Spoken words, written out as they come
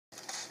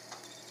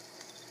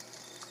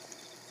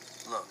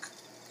Look,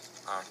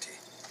 Auntie,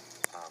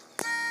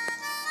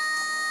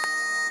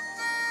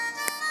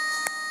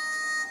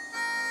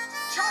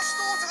 just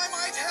thought I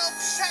might help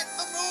set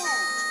the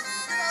mood,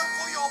 you know,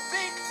 for your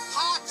big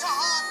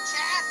heart-to-heart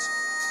chat.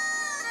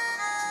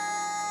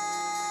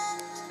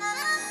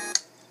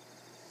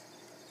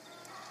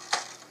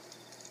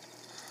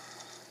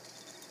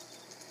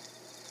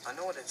 I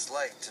know what it's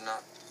like to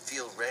not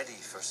feel ready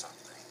for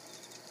something.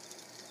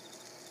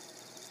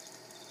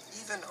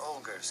 Even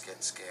ogres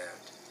get scared.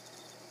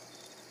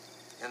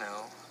 You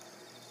know,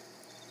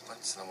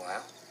 once in a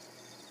while.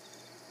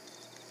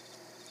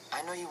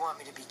 I know you want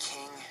me to be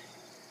king,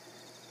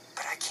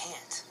 but I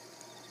can't.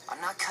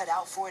 I'm not cut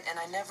out for it, and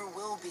I never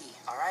will be,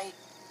 all right?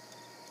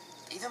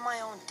 Even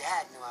my own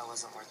dad knew I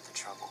wasn't worth the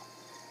trouble.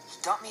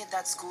 He dumped me at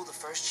that school the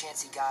first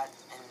chance he got,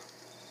 and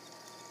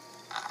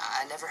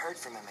I never heard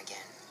from him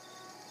again.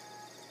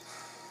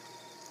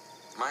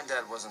 My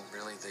dad wasn't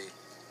really the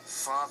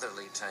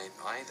fatherly type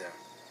either.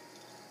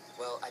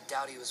 Well, I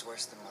doubt he was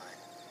worse than mine.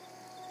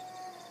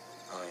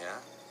 Oh, yeah?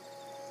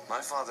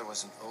 My father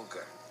was an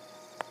ogre.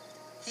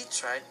 He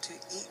tried to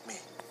eat me.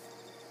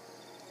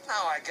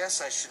 Now, I guess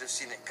I should have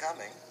seen it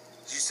coming.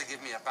 He used to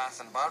give me a bath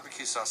in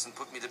barbecue sauce and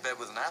put me to bed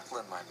with an apple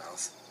in my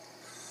mouth.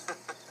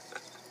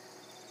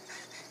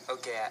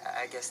 Okay,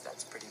 I guess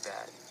that's pretty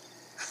bad.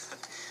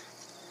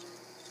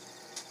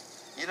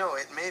 You know,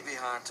 it may be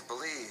hard to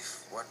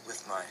believe, what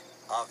with my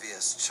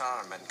obvious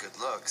charm and good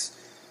looks,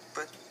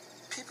 but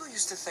people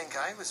used to think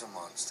I was a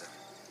monster.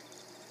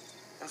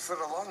 And for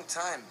a long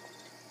time,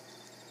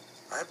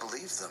 I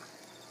believed them.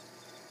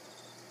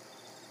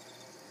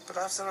 But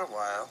after a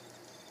while,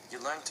 you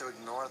learn to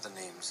ignore the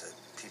names that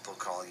people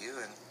call you,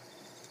 and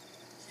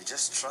you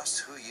just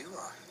trust who you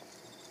are.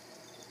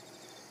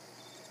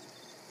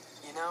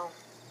 You know,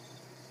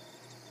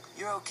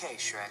 you're okay,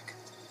 Shriek.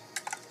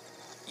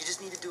 You just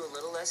need to do a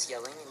little less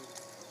yelling and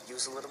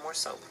use a little more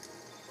soap.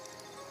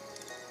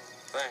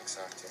 Thanks,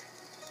 Artie.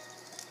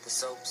 The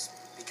soap's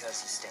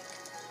because you stink.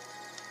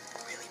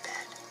 Really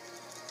bad.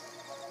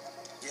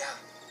 Yeah.